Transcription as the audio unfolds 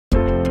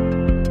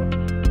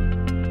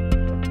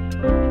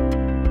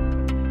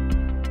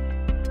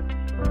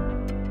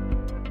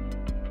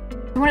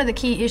One of the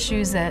key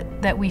issues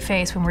that we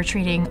face when we're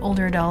treating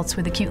older adults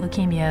with acute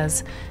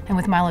leukemias and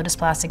with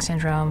myelodysplastic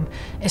syndrome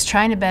is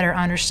trying to better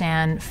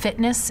understand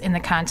fitness in the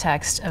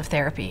context of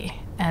therapy,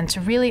 and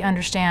to really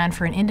understand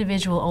for an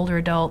individual older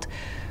adult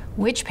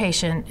which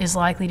patient is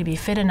likely to be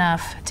fit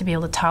enough to be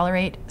able to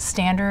tolerate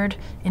standard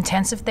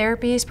intensive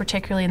therapies,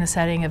 particularly in the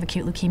setting of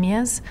acute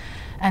leukemias,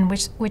 and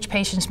which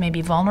patients may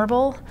be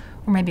vulnerable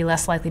or may be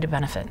less likely to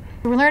benefit.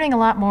 We're learning a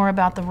lot more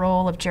about the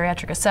role of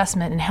geriatric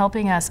assessment in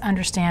helping us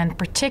understand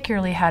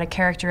particularly how to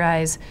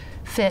characterize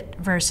fit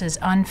versus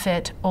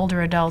unfit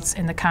older adults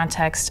in the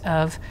context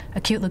of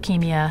acute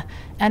leukemia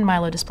and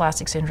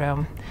myelodysplastic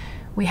syndrome.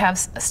 We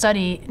have a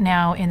study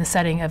now in the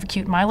setting of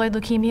acute myeloid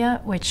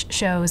leukemia, which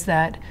shows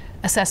that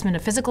assessment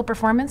of physical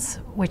performance,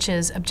 which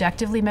is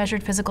objectively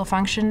measured physical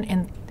function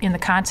in the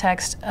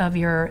context of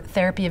your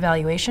therapy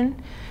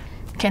evaluation,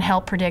 can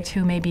help predict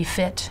who may be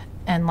fit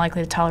and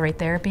likely to tolerate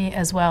therapy,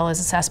 as well as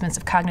assessments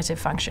of cognitive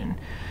function.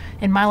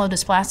 In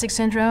myelodysplastic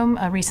syndrome,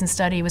 a recent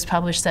study was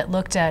published that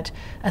looked at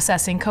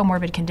assessing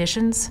comorbid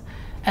conditions,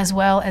 as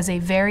well as a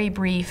very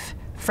brief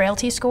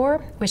frailty score,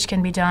 which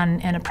can be done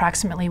in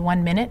approximately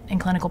 1 minute in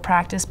clinical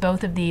practice.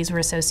 Both of these were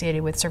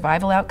associated with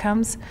survival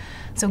outcomes.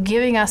 So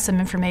giving us some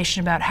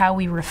information about how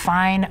we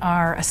refine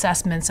our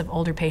assessments of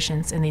older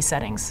patients in these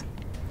settings.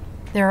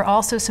 There are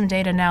also some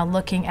data now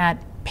looking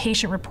at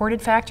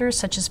patient-reported factors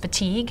such as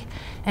fatigue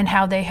and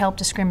how they help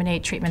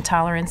discriminate treatment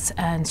tolerance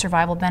and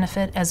survival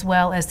benefit, as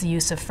well as the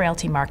use of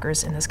frailty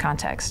markers in this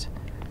context.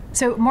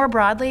 So more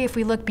broadly, if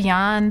we look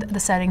beyond the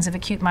settings of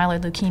acute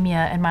myeloid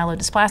leukemia and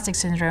myelodysplastic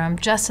syndrome,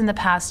 just in the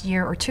past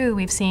year or two,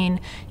 we've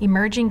seen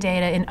emerging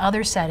data in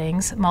other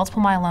settings,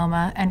 multiple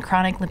myeloma and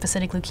chronic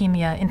lymphocytic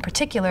leukemia in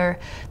particular,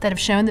 that have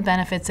shown the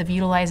benefits of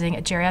utilizing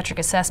a geriatric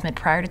assessment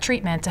prior to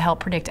treatment to help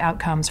predict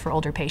outcomes for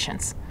older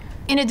patients.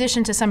 In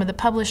addition to some of the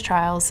published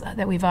trials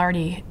that we've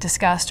already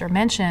discussed or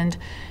mentioned,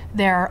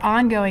 there are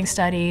ongoing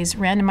studies,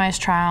 randomized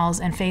trials,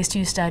 and phase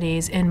 2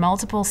 studies in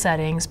multiple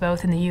settings,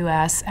 both in the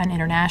US and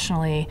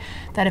internationally,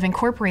 that have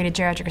incorporated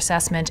geriatric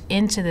assessment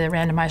into the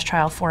randomized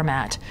trial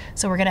format.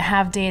 So we're going to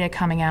have data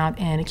coming out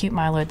in acute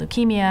myeloid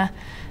leukemia,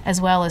 as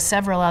well as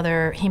several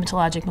other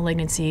hematologic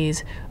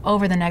malignancies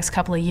over the next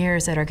couple of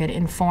years that are going to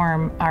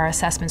inform our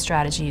assessment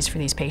strategies for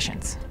these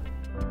patients.